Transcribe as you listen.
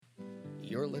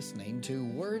You're listening to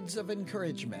Words of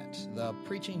Encouragement, the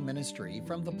preaching ministry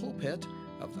from the pulpit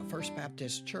of the First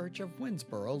Baptist Church of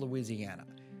Winsboro, Louisiana.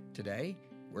 Today,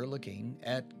 we're looking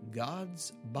at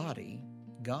God's body,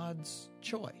 God's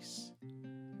choice.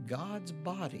 God's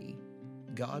body,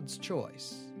 God's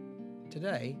choice.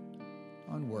 Today,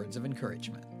 on Words of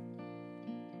Encouragement.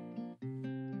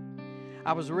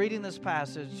 I was reading this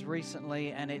passage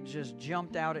recently, and it just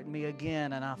jumped out at me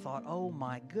again, and I thought, oh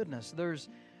my goodness, there's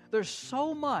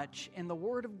so much in the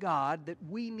Word of God that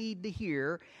we need to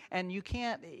hear, and you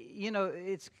can't,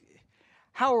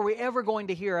 how are we ever going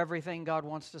to hear everything God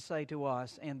wants to say to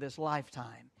us in this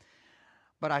lifetime?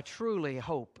 But I truly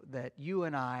hope that you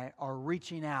and I are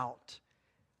reaching out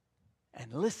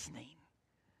and listening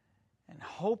and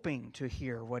hoping to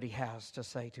hear what He has to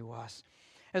say to us.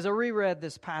 As I reread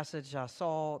this passage, I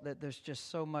saw that there's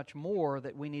just so much more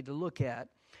that we need to look at.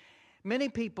 Many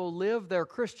people live their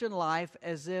Christian life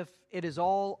as if it is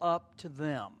all up to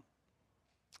them.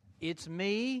 It's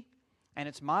me, and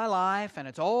it's my life, and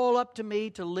it's all up to me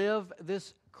to live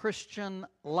this Christian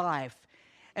life.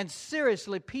 And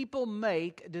seriously, people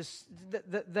make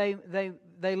they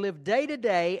live day to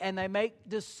day, and they make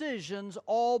decisions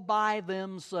all by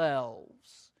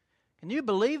themselves. Can you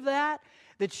believe that?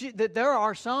 That there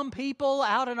are some people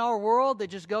out in our world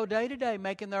that just go day to day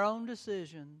making their own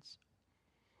decisions.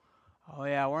 Oh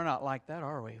yeah, we're not like that,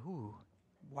 are we? Ooh,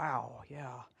 wow,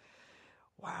 yeah,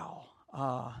 wow.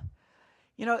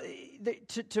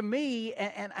 To me,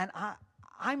 and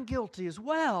I'm guilty as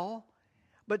well,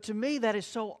 but to me that is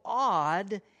so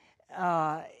odd.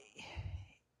 If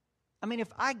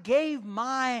I gave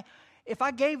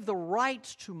the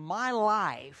rights to my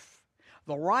life,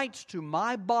 the rights to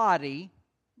my body,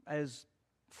 as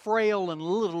frail and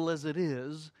little as it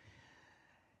is,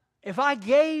 if I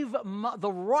gave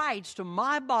the rights to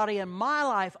my body and my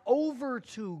life over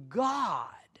to God,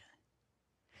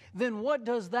 then what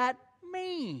does that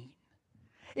mean?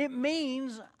 It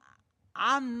means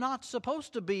I'm not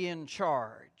supposed to be in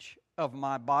charge of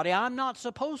my body. I'm not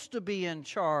supposed to be in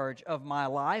charge of my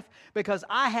life because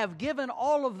I have given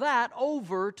all of that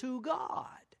over to God.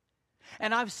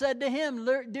 And I've said to Him,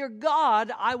 dear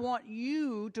God, I want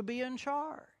You to be in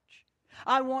charge.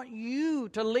 I want You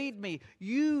to lead me,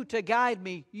 You to guide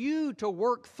me, You to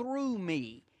work through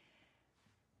me.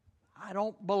 I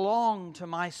don't belong to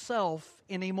myself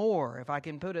anymore, if I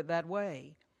can put it that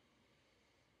way.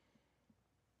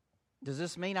 Does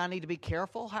this mean I need to be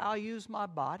careful how I use my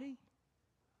body?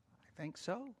 I think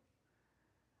so.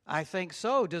 I think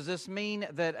so. Does this mean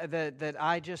that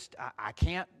I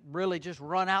can't really just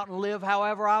run out and live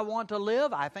however I want to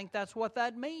live? I think that's what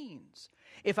that means.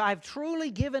 If I've truly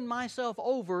given myself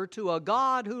over to a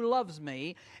God who loves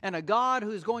me and a God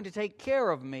who's going to take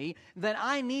care of me, then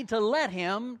I need to let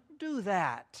Him do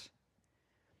that.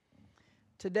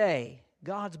 Today,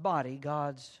 God's body,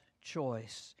 God's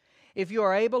choice. If you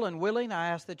are able and willing, I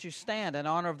ask that you stand in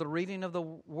honor of the reading of the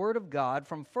Word of God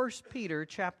from 1 Peter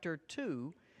chapter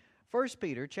 2, 1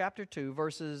 Peter chapter 2,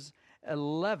 verses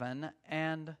 11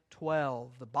 and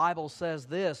 12. The Bible says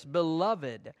this,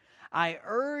 Beloved, I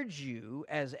urge you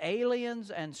as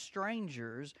aliens and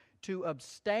strangers to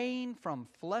abstain from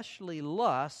fleshly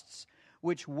lusts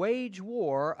which wage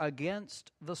war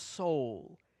against the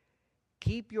soul.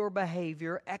 Keep your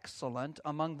behavior excellent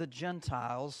among the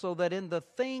Gentiles, so that in the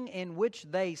thing in which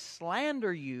they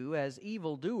slander you as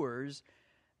evildoers,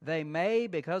 they may,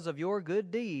 because of your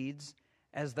good deeds,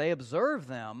 as they observe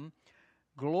them,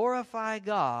 glorify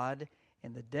God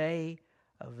in the day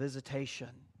of visitation.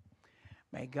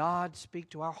 May God speak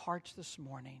to our hearts this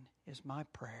morning, is my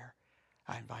prayer.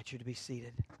 I invite you to be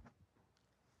seated.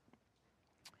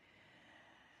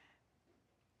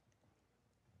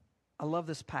 I love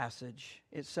this passage.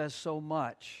 It says so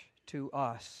much to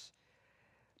us.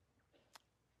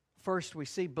 First, we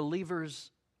see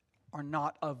believers are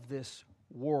not of this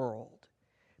world.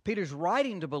 Peter's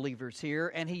writing to believers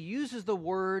here, and he uses the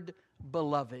word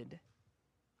beloved.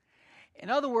 In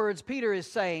other words, Peter is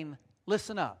saying,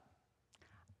 listen up.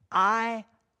 I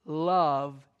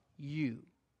love you.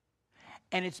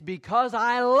 And it's because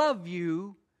I love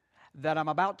you that I'm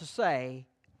about to say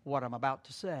what I'm about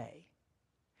to say.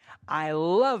 I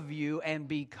love you, and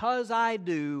because I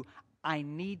do, I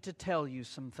need to tell you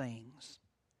some things.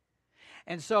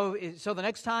 And so the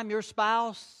next time your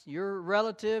spouse, your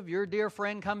relative, your dear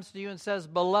friend comes to you and says,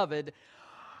 beloved,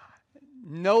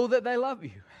 know that they love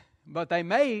you. But they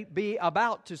may be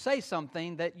about to say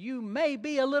something that you may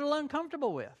be a little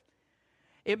uncomfortable with.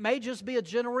 It may just be a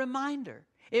gentle reminder.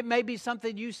 It may be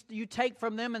something you take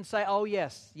from them and say, oh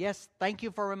yes, thank you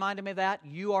for reminding me of that.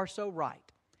 You are so right.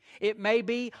 It may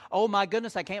be, oh my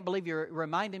goodness, I can't believe you're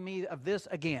reminding me of this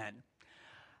again.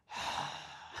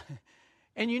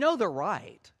 And you know they're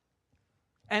right.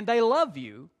 And they love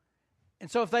you. And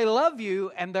so if they love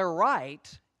you and they're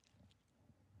right,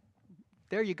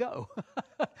 there you go.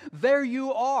 There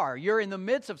you are. You're in the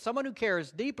midst of someone who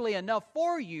cares deeply enough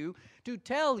for you to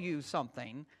tell you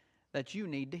something that you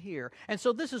need to hear. And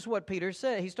so this is what Peter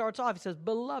said. He starts off, he says,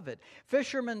 beloved.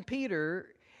 Fisherman Peter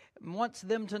wants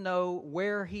them to know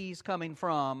where he's coming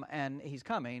from, and he's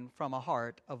coming from a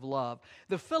heart of love.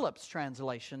 The Phillips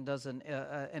translation does an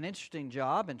interesting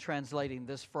job in translating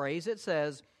this phrase. It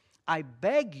says, I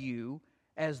beg you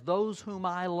as those whom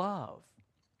I love.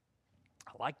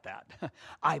 I like that.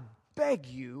 I beg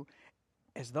you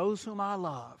as those whom I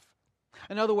love.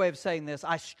 Another way of saying this,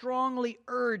 I strongly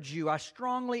urge you, I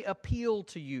strongly appeal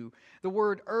to you. The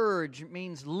word urge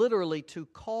means literally to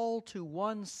call to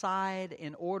one side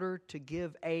in order to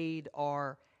give aid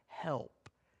or help.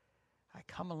 I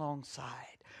come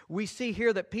alongside. We see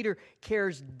here that Peter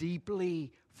cares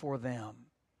deeply for them.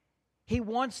 He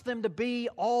wants them to be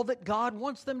all that God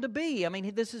wants them to be. I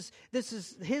mean, this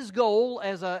is his goal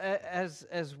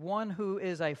as one who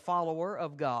is a follower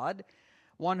of God,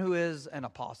 one who is an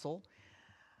apostle.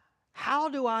 How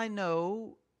do I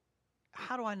know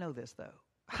this, though?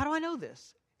 How do I know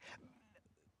this?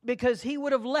 Because he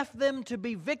would have left them to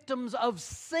be victims of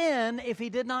sin if he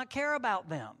did not care about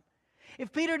them.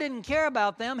 If Peter didn't care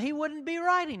about them, he wouldn't be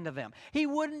writing to them. He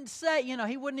wouldn't say,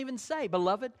 he wouldn't even say,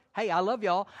 beloved, hey, I love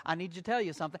y'all. I need to tell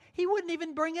you something. He wouldn't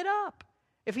even bring it up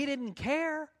if he didn't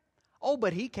care. Oh,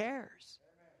 but he cares.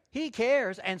 He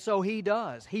cares, and so he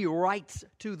does. He writes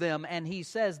to them, and he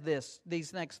says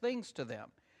these next things to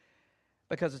them,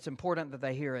 because it's important that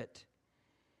they hear it.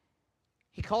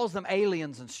 He calls them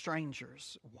aliens and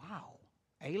strangers. Wow,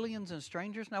 aliens and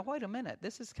strangers? Now, wait a minute.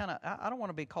 This is kind of, I don't want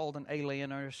to be called an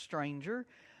alien or a stranger.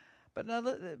 But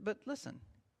listen,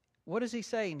 what is he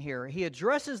saying here? He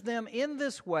addresses them in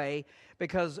this way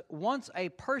because once a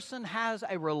person has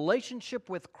a relationship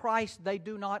with Christ, they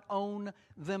do not own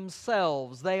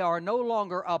themselves. They are no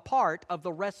longer a part of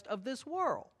the rest of this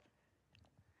world.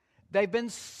 They've been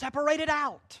separated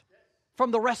out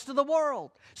from the rest of the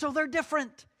world. So they're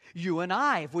different. You and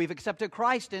I, if we've accepted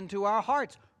Christ into our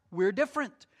hearts, we're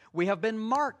different. We have been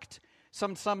marked.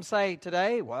 Some say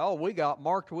today, well, we got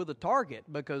marked with a target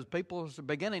because people are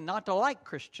beginning not to like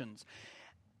Christians.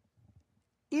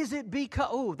 Is it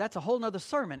because, that's a whole nother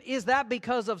sermon. Is that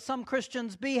because of some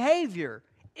Christians' behavior,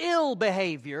 ill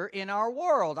behavior in our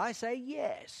world? I say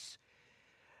yes.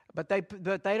 But they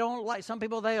don't like, some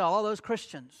people, all those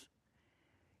Christians.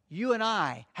 You and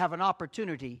I have an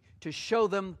opportunity to show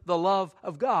them the love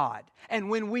of God. And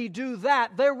when we do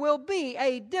that, there will be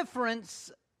a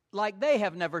difference like they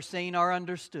have never seen or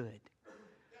understood.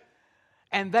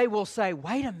 And they will say,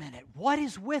 wait a minute, what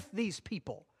is with these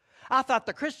people? I thought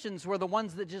the Christians were the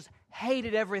ones that just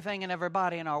hated everything and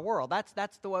everybody in our world.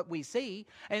 That's what we see.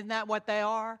 Isn't that what they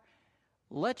are?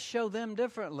 Let's show them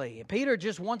differently. Peter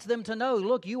just wants them to know,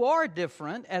 look, you are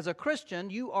different. As a Christian,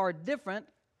 you are different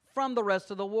from the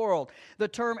rest of the world. The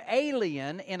term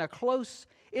alien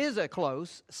is a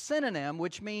close synonym,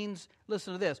 which means,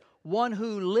 listen to this, one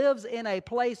who lives in a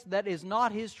place that is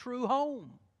not his true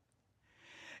home.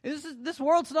 This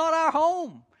world's not our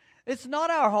home. It's not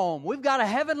our home. We've got a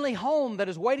heavenly home that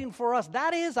is waiting for us.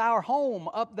 That is our home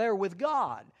up there with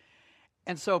God.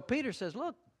 And so Peter says,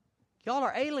 look, y'all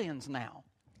are aliens now.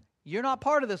 You're not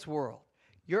part of this world.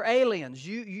 You're aliens.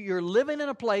 You're living in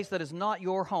a place that is not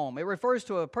your home. It refers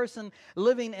to a person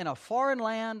living in a foreign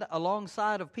land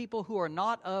alongside of people who are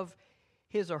not of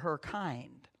his or her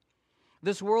kind.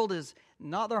 This world is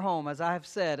not their home, as I have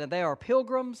said, and they are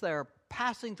pilgrims. They are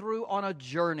passing through on a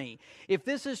journey. If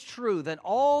this is true, then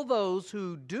all those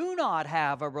who do not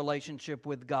have a relationship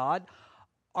with God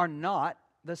are not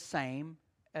the same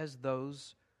as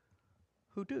those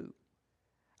who do.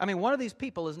 I mean, one of these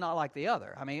people is not like the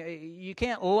other. I mean, you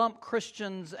can't lump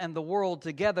Christians and the world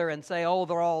together and say, oh,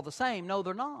 they're all the same. No,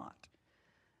 they're not.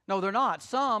 No, they're not.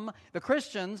 The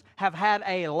Christians, have had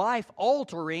a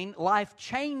life-altering,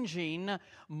 life-changing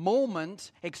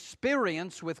moment,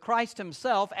 experience with Christ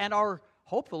Himself and are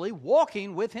hopefully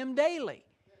walking with Him daily.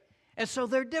 And so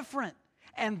they're different.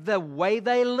 And the way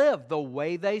they live, the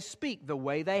way they speak, the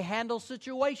way they handle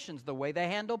situations, the way they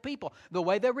handle people, the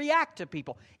way they react to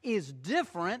people is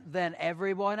different than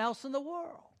everyone else in the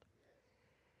world.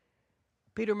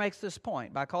 Peter makes this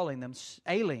point by calling them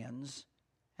aliens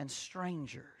and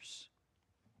strangers.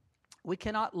 We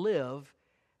cannot live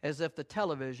as if the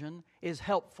television is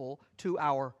helpful to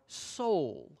our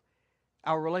soul.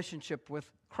 our relationship with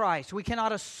Christ. We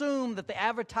cannot assume that the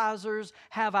advertisers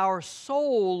have our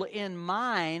soul in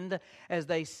mind as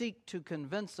they seek to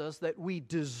convince us that we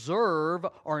deserve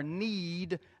or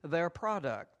need their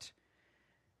product.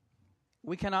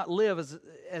 We cannot live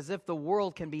as if the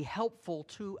world can be helpful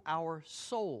to our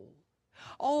soul.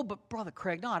 Oh, but Brother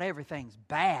Craig, not everything's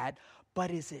bad,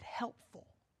 but is it helpful?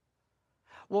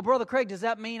 Well, Brother Craig, does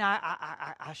that mean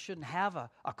I shouldn't have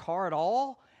a car at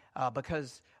all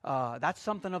because that's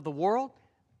something of the world?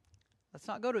 Let's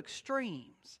not go to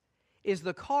extremes. Is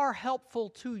the car helpful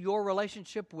to your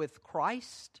relationship with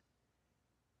Christ?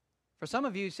 For some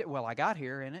of you say, well, I got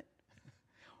here in it.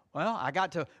 Well, I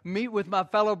got to meet with my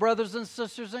fellow brothers and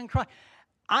sisters in Christ.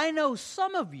 I know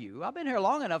some of you, I've been here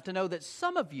long enough to know that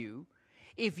some of you,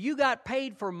 if you got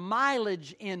paid for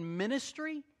mileage in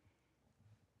ministry,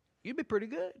 you'd be pretty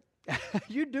good.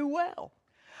 You'd do well.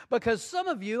 Because some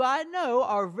of you, I know,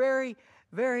 are very,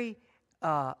 very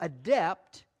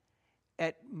adept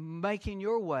at making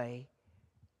your way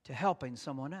to helping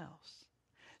someone else.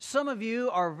 Some of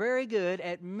you are very good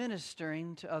at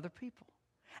ministering to other people.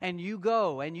 And you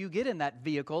go and you get in that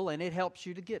vehicle and it helps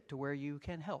you to get to where you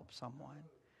can help someone.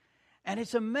 And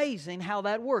it's amazing how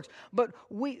that works. But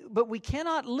we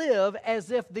cannot live as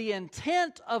if the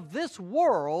intent of this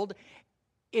world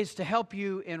is to help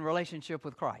you in relationship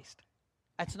with Christ.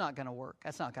 That's not going to work.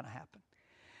 That's not going to happen.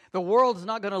 The world is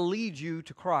not going to lead you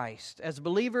to Christ. As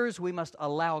believers, we must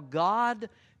allow God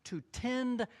to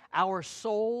tend our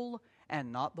soul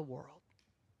and not the world.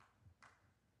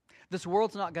 This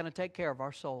world's not going to take care of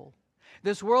our soul.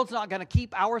 This world's not going to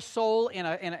keep our soul in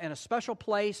a special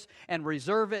place and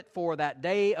reserve it for that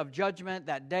day of judgment,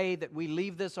 that day that we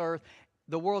leave this earth.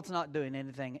 The world's not doing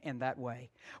anything in that way.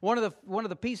 One of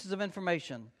the pieces of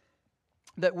information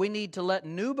that we need to let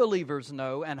new believers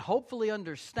know and hopefully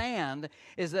understand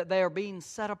is that they are being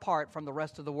set apart from the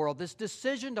rest of the world. This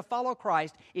decision to follow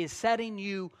Christ is setting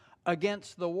you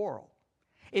against the world.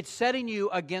 It's setting you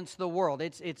against the world.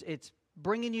 It's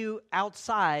bringing you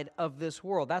outside of this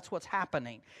world. That's what's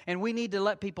happening. And we need to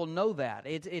let people know that.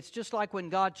 It's just like when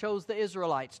God chose the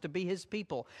Israelites to be His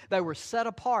people. They were set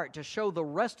apart to show the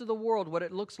rest of the world what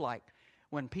it looks like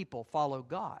when people follow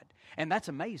God. And that's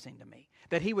amazing to me,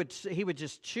 that He would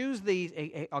just choose these.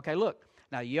 Okay, look,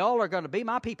 now y'all are going to be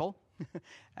my people.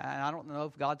 And I don't know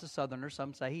if God's a Southerner.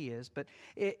 Some say He is. But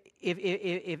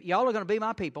if y'all are going to be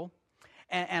my people,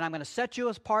 and I'm going to set you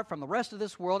apart from the rest of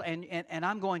this world, and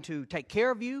I'm going to take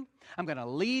care of you. I'm going to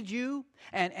lead you,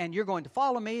 and you're going to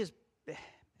follow me as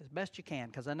best you can,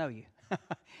 because I know you.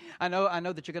 I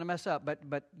know that you're going to mess up,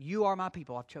 but you are my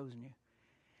people. I've chosen you.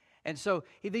 And so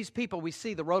these people, we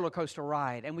see the roller coaster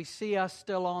ride, and we see us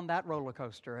still on that roller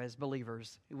coaster as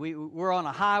believers. We're on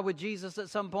a high with Jesus at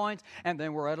some points, and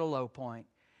then we're at a low point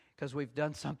because we've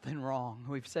done something wrong.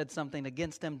 We've said something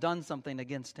against Him, done something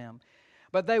against Him.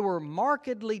 But they were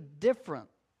markedly different,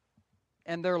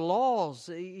 and their laws,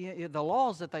 the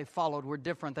laws that they followed were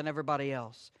different than everybody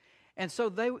else. And so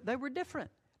they were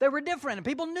different. They were different, and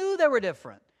people knew they were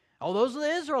different. Oh, those are the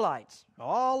Israelites.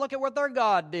 Oh, look at what their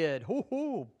God did.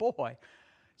 Ooh, boy.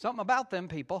 Something about them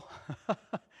people.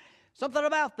 Something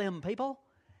about them people.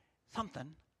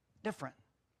 Something different.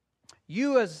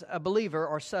 You as a believer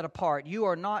are set apart. You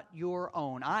are not your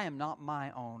own. I am not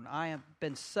my own. I have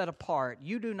been set apart.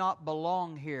 You do not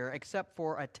belong here except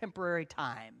for a temporary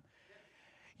time.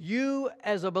 You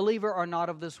as a believer are not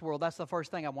of this world. That's the first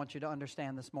thing I want you to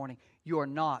understand this morning. You are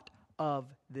not of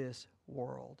this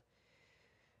world.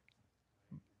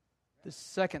 The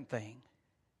second thing,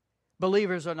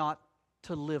 believers are not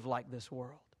to live like this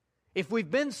world. If we've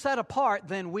been set apart,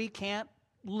 then we can't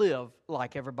live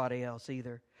like everybody else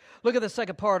either. Look at the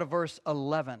second part of verse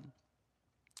 11.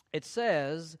 It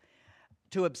says,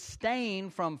 to abstain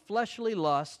from fleshly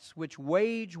lusts which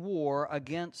wage war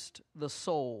against the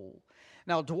soul.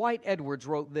 Now, Dwight Edwards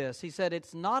wrote this. He said,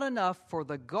 it's not enough for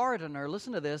the gardener,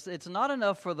 listen to this, it's not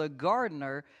enough for the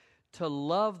gardener to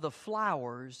love the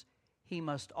flowers, he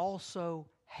must also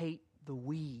hate the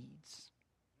weeds.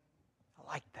 I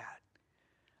like that.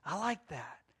 I like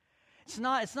that. It's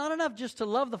not enough just to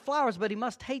love the flowers, but he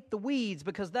must hate the weeds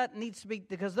because that needs to be,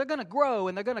 because they're going to grow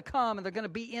and they're going to come and they're going to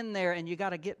be in there and you got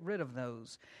to get rid of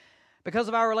those. Because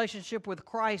of our relationship with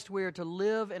Christ, we are to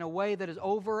live in a way that is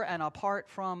over and apart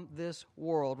from this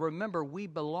world. Remember, we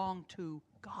belong to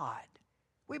God.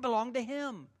 We belong to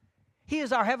Him. He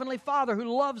is our Heavenly Father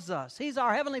who loves us. He's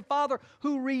our Heavenly Father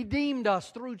who redeemed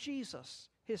us through Jesus,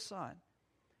 His Son.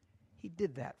 He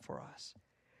did that for us.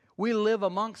 We live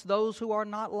amongst those who are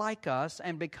not like us,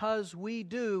 and because we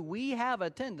do, we have a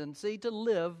tendency to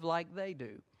live like they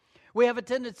do. We have a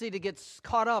tendency to get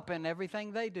caught up in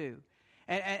everything they do.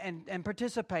 and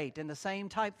participate in the same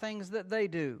type things that they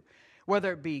do.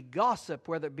 Whether it be gossip,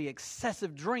 whether it be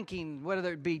excessive drinking,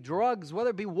 whether it be drugs,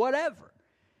 whether it be whatever.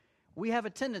 We have a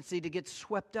tendency to get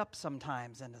swept up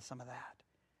sometimes into some of that.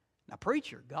 Now,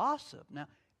 preacher, gossip. Now,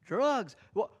 drugs.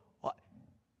 What?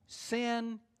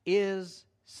 Sin is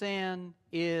sin.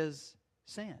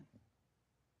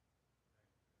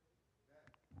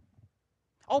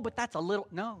 Oh, but that's a little.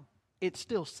 No, it's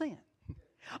still sin.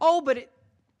 Oh, but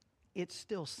it's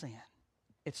still sin.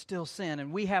 It's still sin,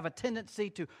 and we have a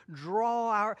tendency to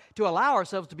allow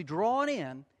ourselves to be drawn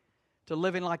in to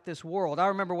living like this world. I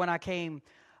remember when I came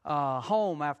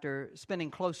home after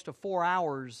spending close to 4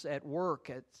 hours at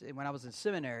work when I was in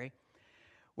seminary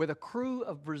with a crew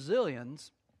of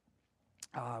Brazilians.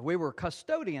 We were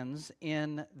custodians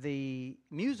in the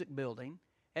music building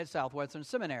at Southwestern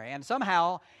Seminary, and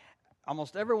somehow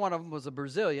almost every one of them was a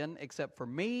Brazilian except for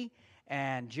me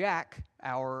and Jack,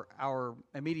 our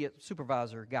immediate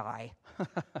supervisor guy.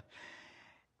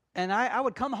 And I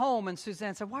would come home, and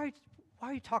Suzanne said, "Why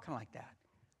are you talking like that?"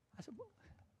 I said,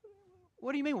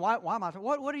 "What do you mean? Why am I?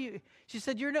 What are you?" She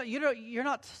said, "You're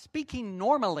not speaking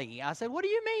normally." I said, "What do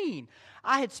you mean?"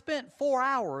 I had spent 4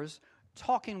 hours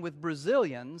talking with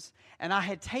Brazilians, and I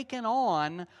had taken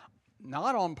on,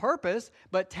 not on purpose,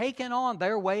 but taken on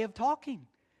their way of talking.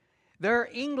 Their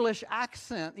English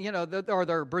accent, or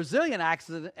their Brazilian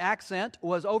accent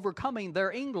was overcoming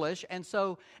their English, and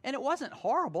it wasn't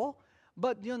horrible,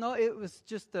 but, it was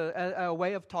just a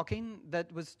way of talking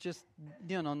that was just,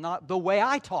 not the way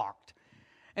I talked.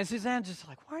 And Suzanne just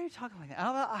like, "Why are you talking like that?"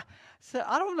 I said,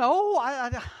 "I don't know.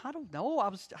 I don't know.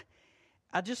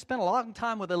 I just spent a long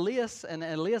time with Elias, and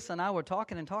Elias and I were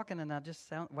talking, and I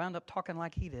just wound up talking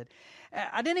like he did.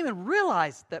 I didn't even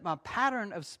realize that my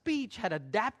pattern of speech had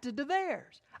adapted to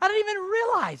theirs. I didn't even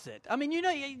realize it. I mean,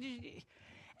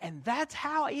 and that's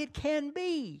how it can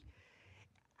be.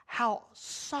 How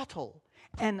subtle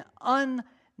and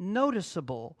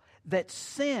unnoticeable that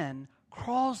sin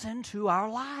crawls into our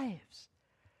lives.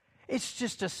 It's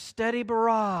just a steady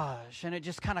barrage, and it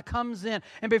just kind of comes in.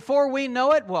 And before we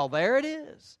know it, well, there it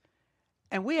is.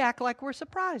 And we act like we're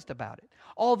surprised about it.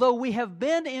 Although we have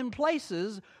been in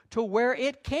places to where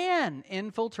it can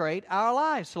infiltrate our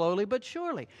lives slowly but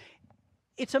surely.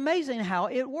 It's amazing how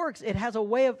it works. It has a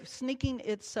way of sneaking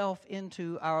itself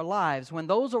into our lives. When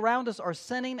those around us are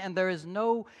sinning and there is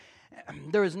no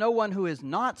one who is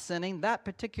not sinning, that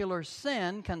particular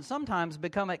sin can sometimes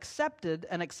become an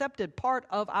accepted part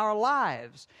of our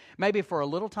lives, maybe for a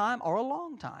little time or a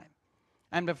long time.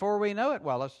 And before we know it,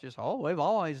 well, it's just, we've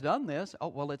always done this. Oh,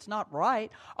 well, it's not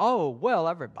right. Oh, well,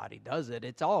 everybody does it.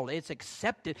 It's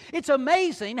accepted. It's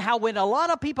amazing how when a lot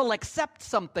of people accept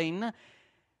something,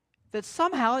 that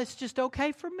somehow it's just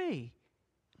okay for me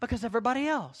because everybody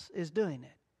else is doing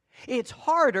it. It's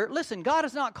harder. Listen, God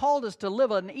has not called us to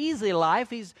live an easy life.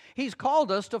 He's called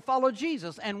us to follow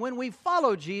Jesus. And when we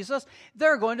follow Jesus,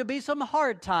 there are going to be some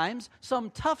hard times,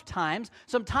 some tough times,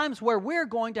 some times where we're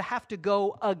going to have to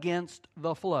go against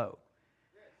the flow.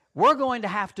 We're going to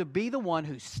have to be the one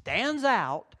who stands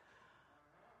out,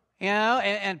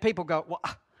 and people go, "Well,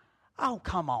 oh,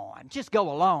 come on, just go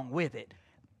along with it."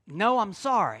 No, I'm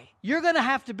sorry. You're going to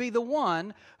have to be the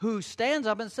one who stands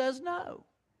up and says no.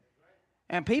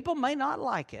 And people may not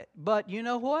like it, but you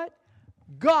know what?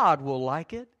 God will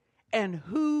like it. And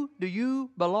who do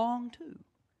you belong to?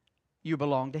 You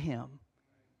belong to Him.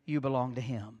 You belong to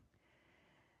Him.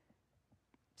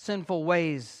 Sinful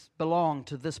ways belong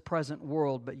to this present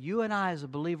world, but you and I as a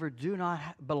believer do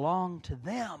not belong to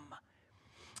them.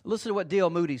 Listen to what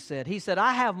D.L. Moody said. He said,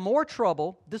 "I have more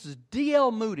trouble." This is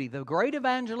D.L. Moody, the great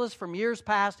evangelist from years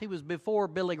past. He was before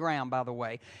Billy Graham, by the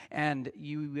way. And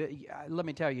let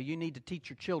me tell you, you need to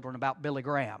teach your children about Billy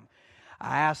Graham.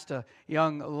 I asked a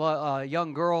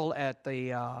young girl at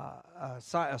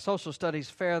the social studies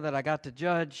fair that I got to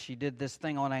judge. She did this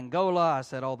thing on Angola. I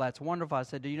said, "Oh, that's wonderful." I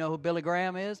said, "Do you know who Billy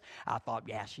Graham is?" I thought,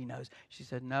 yeah, she knows. She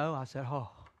said, "No." I said, "Oh."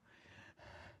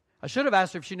 I should have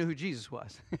asked her if she knew who Jesus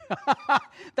was.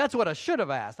 That's what I should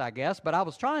have asked, I guess. But I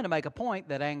was trying to make a point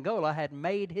that Angola had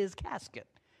made his casket.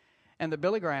 And that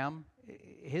Billy Graham,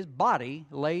 his body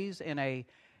lays in a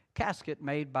casket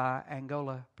made by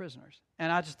Angola prisoners.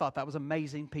 And I just thought that was an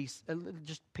amazing piece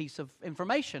of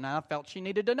information. I felt she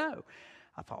needed to know.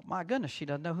 I thought, my goodness, she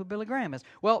doesn't know who Billy Graham is.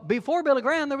 Well, before Billy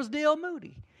Graham, there was D.L.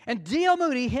 Moody. And D.L.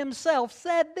 Moody himself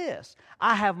said this: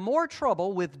 "I have more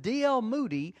trouble with D.L.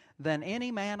 Moody than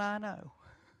any man I know."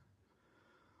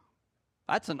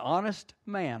 That's an honest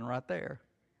man right there.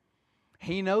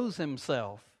 He knows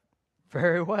himself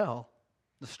very well.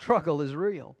 The struggle is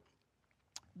real.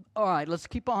 All right, let's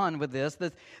keep on with this.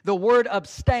 The word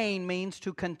abstain means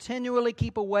to continually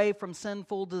keep away from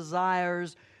sinful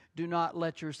desires. Do not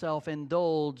let yourself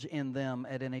indulge in them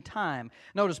at any time.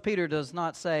 Notice Peter does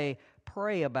not say,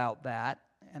 pray about that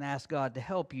and ask God to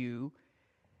help you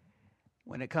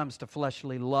when it comes to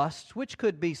fleshly lusts, which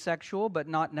could be sexual, but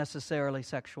not necessarily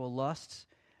sexual lusts.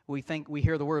 We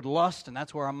hear the word lust, and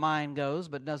that's where our mind goes,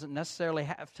 but it doesn't necessarily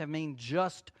have to mean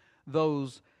just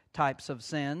those types of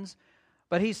sins.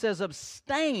 But he says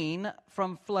abstain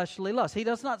from fleshly lust. He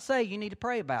does not say you need to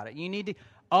pray about it. You need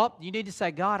to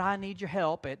say, God, I need your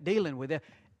help at dealing with it.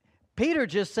 Peter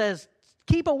just says,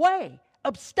 keep away,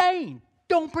 abstain,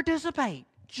 don't participate,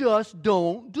 just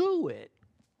don't do it.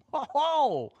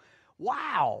 Oh,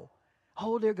 wow.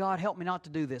 Oh, dear God, help me not to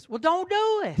do this. Well, don't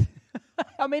do it.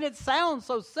 I mean, it sounds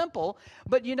so simple,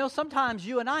 but sometimes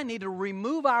you and I need to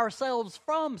remove ourselves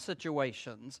from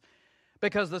situations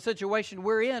because the situation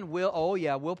we're in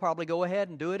we'll probably go ahead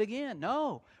and do it again.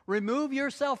 No, remove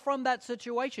yourself from that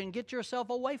situation. Get yourself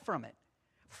away from it.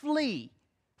 Flee.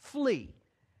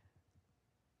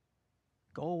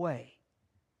 Go away.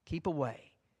 Keep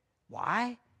away.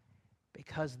 Why?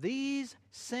 Because these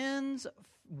sins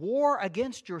war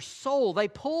against your soul. They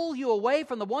pull you away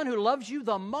from the one who loves you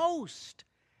the most.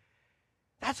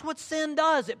 That's what sin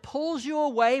does. It pulls you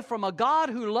away from a God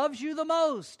who loves you the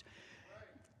most.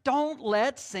 Don't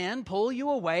let sin pull you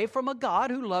away from a God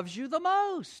who loves you the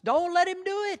most. Don't let him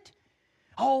do it.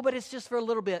 Oh, but it's just for a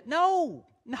little bit. No,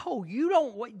 you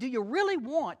don't. Do you really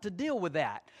want to deal with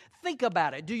that? Think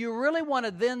about it. Do you really want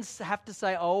to then have to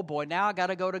say, oh boy, now I got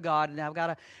to go to God and I've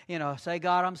got to, say,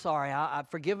 God, I'm sorry. I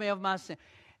forgive me of my sin.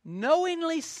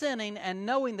 Knowingly sinning and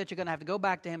knowing that you're going to have to go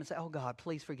back to him and say, oh God,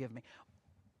 please forgive me.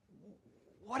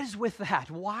 What is with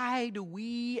that? Why do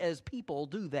we as people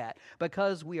do that?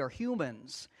 Because we are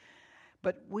humans.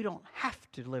 But we don't have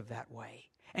to live that way.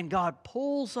 And God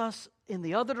pulls us in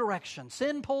the other direction.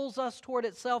 Sin pulls us toward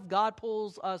itself. God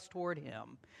pulls us toward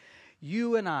him.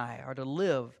 You and I are to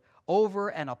live over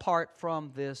and apart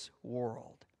from this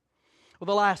world. Well,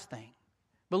 the last thing,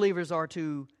 believers are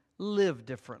to live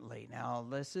differently. Now,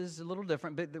 this is a little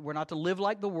different, but we're not to live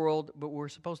like the world, but we're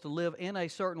supposed to live in a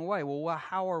certain way. Well,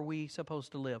 how are we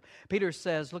supposed to live? Peter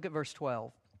says, look at verse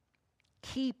 12.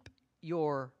 Keep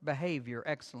your behavior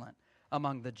excellent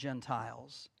among the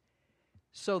Gentiles,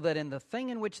 so that in the thing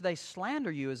in which they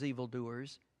slander you as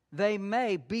evildoers, they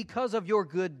may, because of your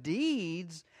good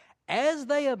deeds, as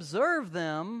they observe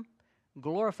them,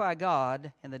 glorify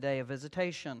God in the day of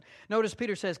visitation. Notice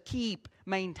Peter says,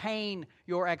 maintain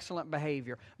your excellent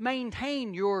behavior.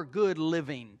 Maintain your good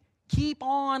living. Keep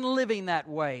on living that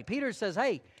way. Peter says,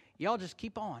 hey, y'all just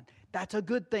keep on. That's a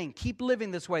good thing. Keep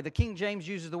living this way. The King James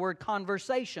uses the word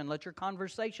conversation. Let your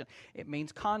conversation. It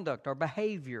means conduct or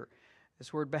behavior.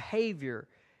 This word behavior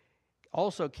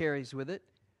also carries with it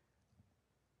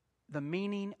the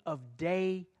meaning of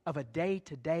a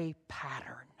day-to-day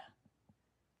pattern.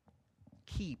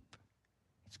 Keep.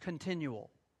 It's continual.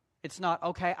 It's not,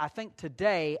 okay, I think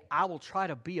today I will try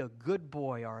to be a good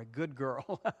boy or a good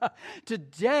girl.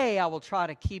 Today I will try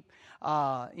to keep,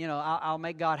 I'll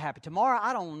make God happy. Tomorrow,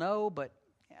 I don't know, but,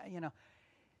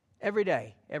 every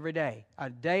day, a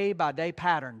day-by-day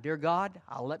pattern. Dear God,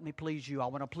 let me please you. I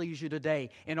want to please you today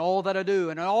in all that I do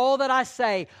and in all that I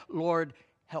say. Lord,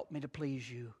 help me to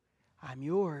please you. I'm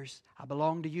yours. I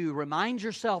belong to you. Remind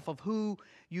yourself of who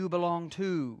you belong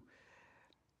to.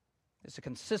 It's a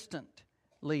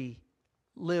consistently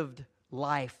lived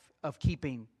life of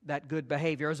keeping that good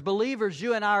behavior. As believers,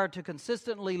 you and I are to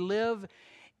consistently live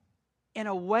in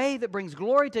a way that brings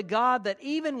glory to God, that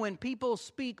even when people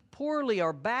speak poorly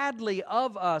or badly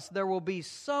of us, there will be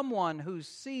someone who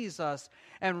sees us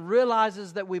and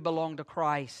realizes that we belong to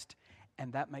Christ,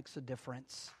 and that makes a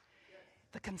difference.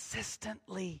 The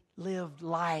consistently lived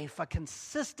life, a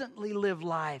consistently lived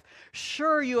life.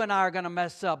 Sure, you and I are going to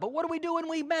mess up, but what do we do when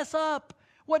we mess up?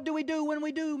 What do we do when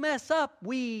we do mess up?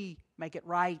 We make it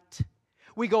right.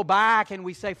 We go back and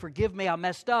we say, forgive me, I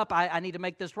messed up. I need to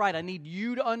make this right. I need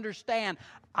you to understand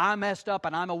I messed up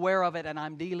and I'm aware of it and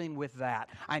I'm dealing with that.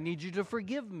 I need you to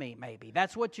forgive me, maybe.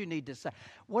 That's what you need to say.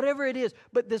 Whatever it is,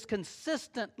 but this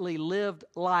consistently lived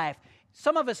life.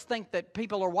 Some of us think that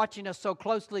people are watching us so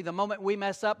closely the moment we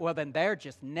mess up, well, then they're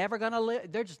just never going to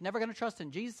live. They're just never going to trust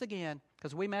in Jesus again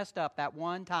because we messed up that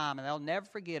one time and they'll never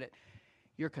forget it.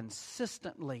 You're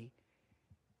consistently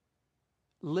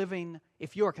living,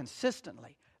 if you're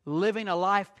consistently living a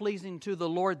life pleasing to the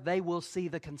Lord, they will see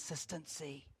the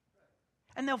consistency.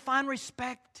 And they'll find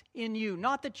respect in you.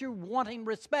 Not that you're wanting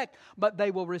respect, but they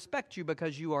will respect you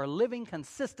because you are living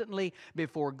consistently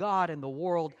before God and the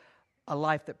world a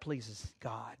life that pleases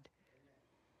God.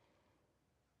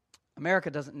 America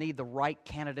doesn't need the right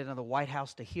candidate in the White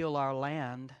House to heal our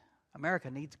land.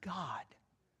 America needs God.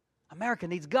 America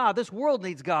needs God. This world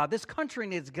needs God. This country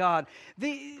needs God.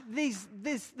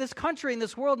 This country and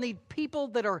this world need people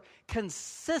that are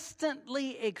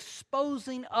consistently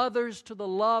exposing others to the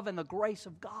love and the grace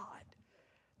of God.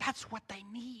 That's what they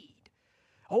need.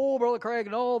 Oh, Brother Craig,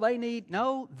 they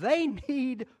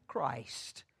need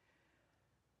Christ.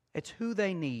 It's who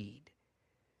they need.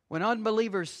 When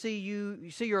unbelievers see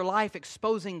your life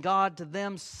exposing God to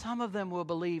them, some of them will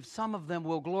believe, some of them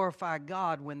will glorify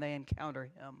God when they encounter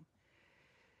Him.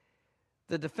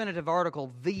 The definitive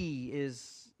article, "the,"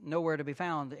 is nowhere to be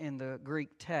found in the Greek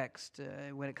text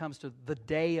when it comes to the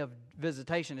day of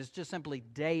visitation. It's just simply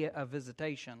day of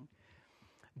visitation.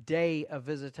 Day of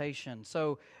visitation.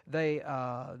 So they,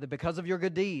 because of your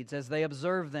good deeds, as they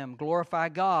observe them, glorify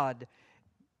God.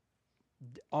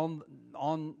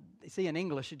 See, in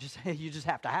English, you just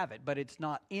have to have it, but it's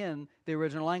not in the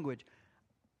original language.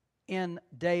 In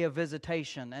day of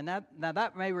visitation. And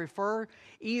that may refer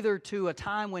either to a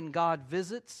time when God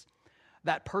visits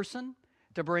that person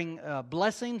to bring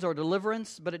blessings or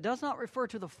deliverance, but it does not refer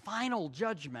to the final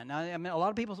judgment. I mean, a lot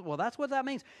of people say, well, that's what that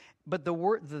means. But the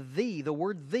word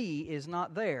the is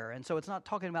not there. And so it's not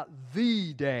talking about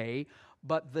the day,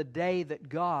 but the day that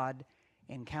God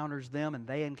encounters them and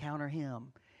they encounter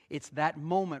Him. It's that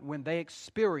moment when they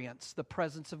experience the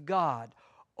presence of God.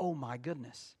 Oh my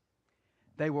goodness.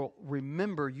 They will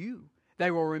remember you.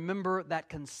 They will remember that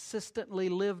consistently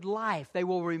lived life. They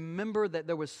will remember that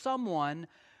there was someone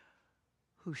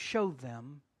who showed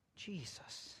them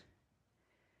Jesus.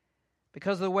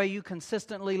 Because of the way you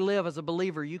consistently live as a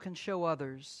believer, you can show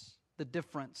others the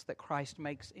difference that Christ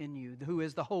makes in you, who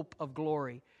is the hope of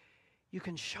glory. You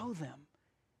can show them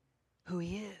who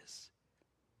He is.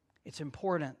 It's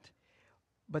important.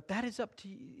 But that is up to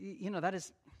you.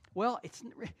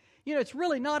 It's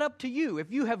really not up to you.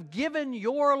 If you have given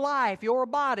your life, your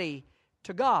body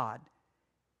to God,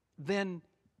 then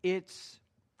it's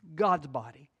God's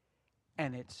body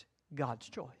and it's God's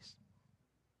choice.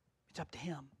 It's up to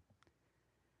Him.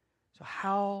 So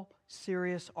how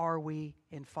serious are we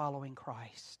in following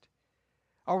Christ?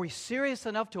 Are we serious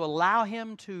enough to allow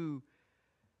Him to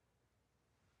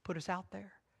put us out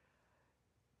there?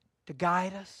 To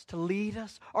guide us, to lead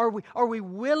us? Are we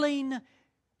willing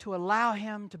to allow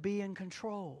Him to be in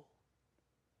control?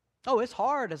 Oh, it's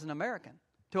hard as an American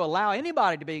to allow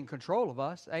anybody to be in control of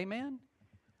us. Amen?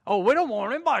 Oh, we don't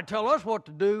want anybody to tell us what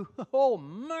to do. Oh,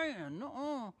 man.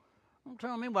 Don't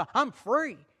tell me. Well, I'm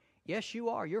free. Yes, you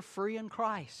are. You're free in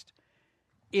Christ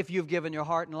if you've given your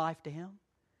heart and life to Him.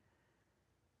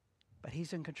 But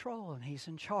He's in control and He's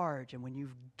in charge. And when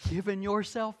you've given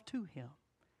yourself to Him,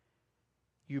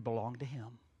 you belong to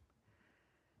Him.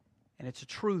 And it's a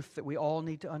truth that we all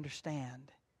need to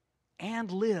understand and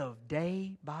live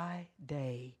day by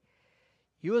day.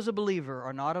 You as a believer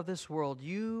are not of this world.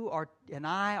 You and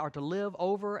I are to live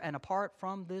over and apart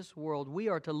from this world. We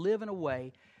are to live in a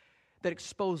way that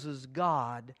exposes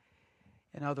God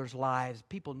in others' lives.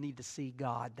 People need to see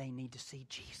God. They need to see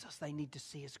Jesus. They need to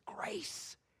see His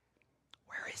grace.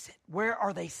 Where is it? Where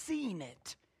are they seeing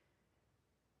it?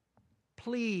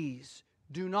 Please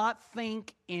do not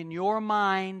think in your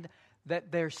mind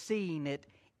that they're seeing it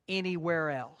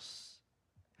anywhere else.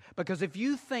 Because if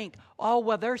you think, oh,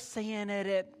 well, they're seeing it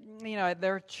at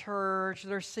their church,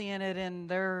 they're seeing it in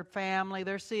their family,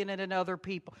 they're seeing it in other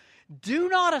people, do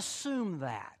not assume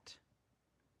that.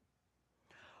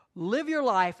 Live your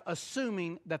life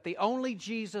assuming that the only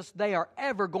Jesus they are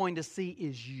ever going to see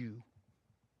is you.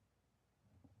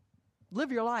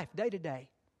 Live your life day to day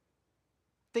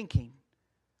thinking,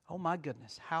 oh my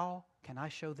goodness, how can I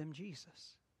show them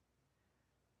Jesus?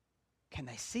 Can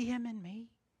they see Him in me?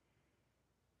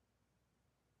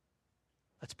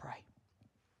 Let's pray.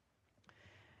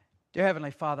 Dear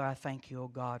Heavenly Father, I thank You, O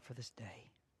God, for this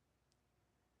day.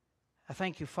 I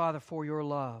thank You, Father, for Your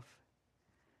love.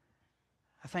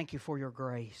 I thank You for Your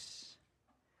grace.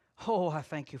 Oh, I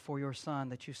thank You for Your Son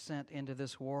that You sent into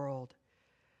this world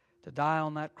to die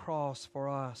on that cross for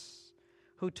us,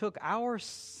 who took our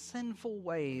sinful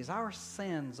ways, our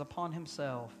sins upon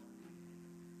Himself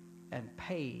and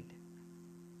paid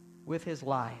with His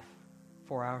life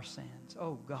for our sins.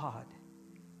 Oh God,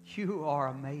 You are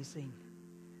amazing.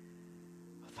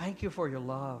 Thank You for Your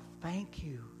love. Thank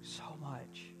You so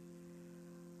much.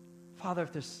 Father,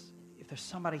 if there's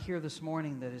somebody here this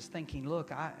morning that is thinking,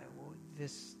 look,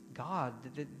 this God,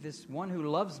 this one who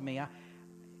loves me,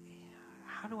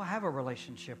 how do I have a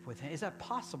relationship with Him? Is that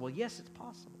possible? Yes, it's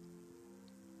possible.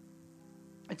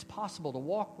 It's possible to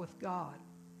walk with God.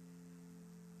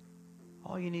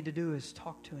 All you need to do is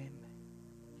talk to Him.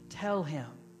 Tell Him.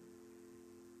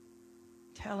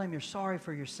 Tell Him you're sorry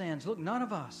for your sins. Look, none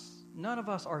of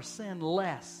us are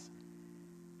sinless.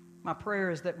 My prayer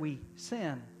is that we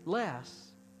sin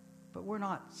less, but we're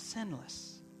not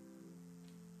sinless.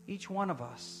 Each one of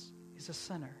us is a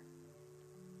sinner.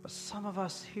 But some of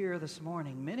us here this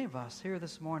morning, many of us here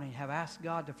this morning, have asked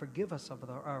God to forgive us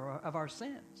of our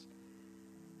sins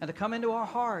and to come into our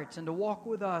hearts and to walk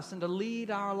with us and to lead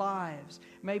our lives.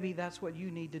 Maybe that's what you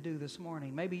need to do this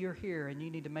morning. Maybe you're here and you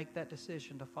need to make that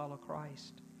decision to follow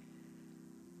Christ.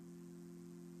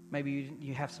 Maybe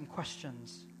you have some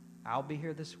questions. I'll be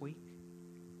here this week.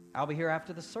 I'll be here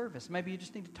after the service. Maybe you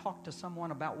just need to talk to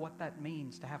someone about what that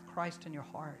means to have Christ in your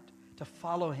heart, to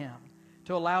follow Him,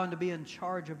 to allow Him to be in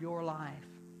charge of your life.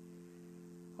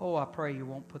 Oh, I pray you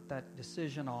won't put that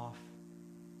decision off.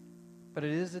 But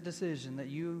it is a decision that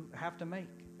you have to make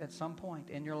at some point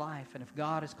in your life. And if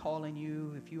God is calling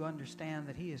you, if you understand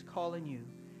that He is calling you,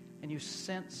 and you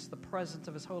sense the presence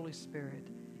of His Holy Spirit,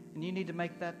 and you need to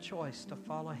make that choice to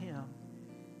follow Him,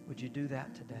 would you do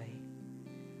that today?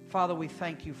 Father, we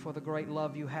thank You for the great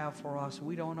love You have for us.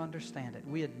 We don't understand it.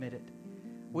 We admit it.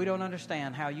 We don't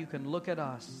understand how You can look at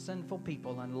us, sinful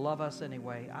people, and love us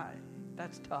anyway.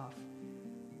 That's tough.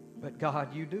 But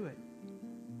God, You do it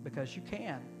because You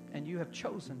can, and You have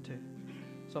chosen to.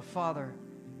 So, Father,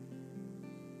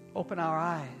 open our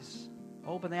eyes.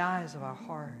 Open the eyes of our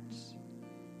hearts.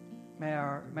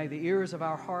 May the ears of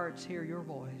our hearts hear Your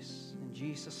voice. In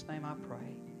Jesus' name I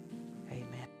pray.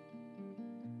 Amen.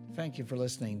 Thank you for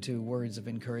listening to Words of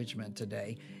Encouragement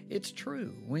today. It's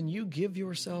true. When you give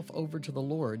yourself over to the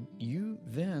Lord, you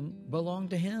then belong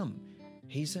to Him.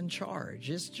 He's in charge.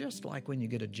 It's just like when you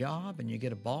get a job and you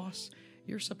get a boss.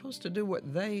 You're supposed to do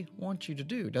what they want you to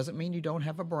do. Doesn't mean you don't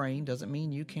have a brain. Doesn't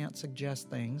mean you can't suggest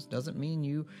things. Doesn't mean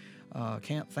you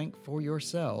can't think for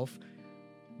yourself.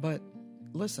 But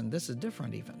listen, this is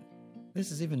different even.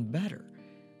 This is even better.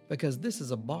 Because this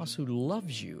is a boss who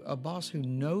loves you, a boss who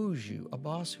knows you, a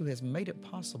boss who has made it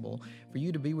possible for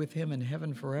you to be with Him in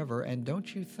heaven forever. And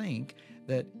don't you think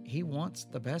that He wants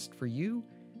the best for you?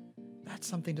 That's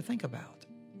something to think about.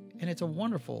 And it's a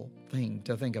wonderful thing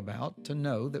to think about, to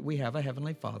know that we have a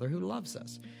Heavenly Father who loves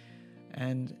us.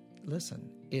 And listen,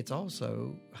 it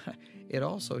also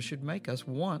should make us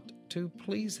want to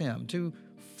please Him, to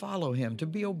follow Him, to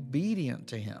be obedient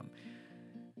to Him.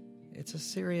 It's a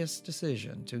serious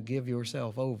decision to give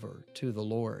yourself over to the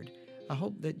Lord. I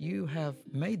hope that you have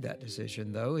made that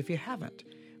decision, though. If you haven't,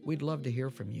 we'd love to hear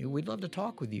from you. We'd love to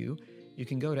talk with you. You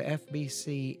can go to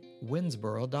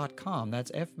fbcwinsboro.com.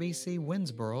 That's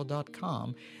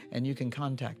fbcwinsboro.com, and you can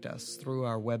contact us through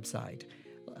our website.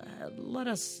 Let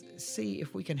us see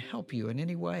if we can help you in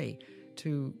any way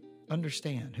to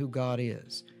understand who God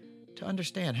is, to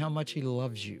understand how much He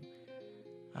loves you.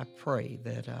 I pray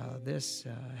that this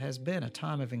has been a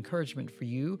time of encouragement for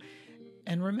you.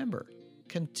 And remember,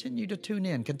 continue to tune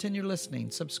in, continue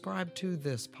listening, subscribe to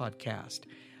this podcast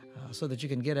so that you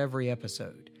can get every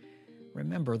episode.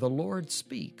 Remember, the Lord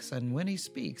speaks, and when He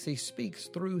speaks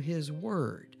through His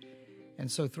Word. And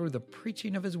so through the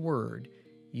preaching of His Word,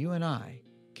 you and I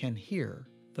can hear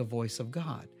the voice of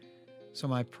God. So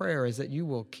my prayer is that you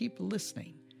will keep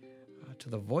listening to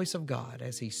the voice of God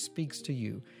as He speaks to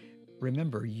you.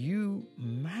 Remember, you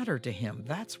matter to Him.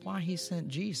 That's why He sent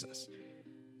Jesus.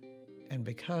 And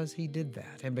because He did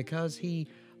that, and because He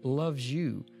loves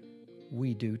you,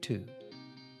 we do too.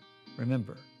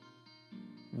 Remember,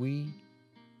 we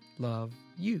love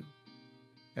you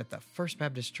at the First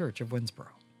Baptist Church of Winsboro.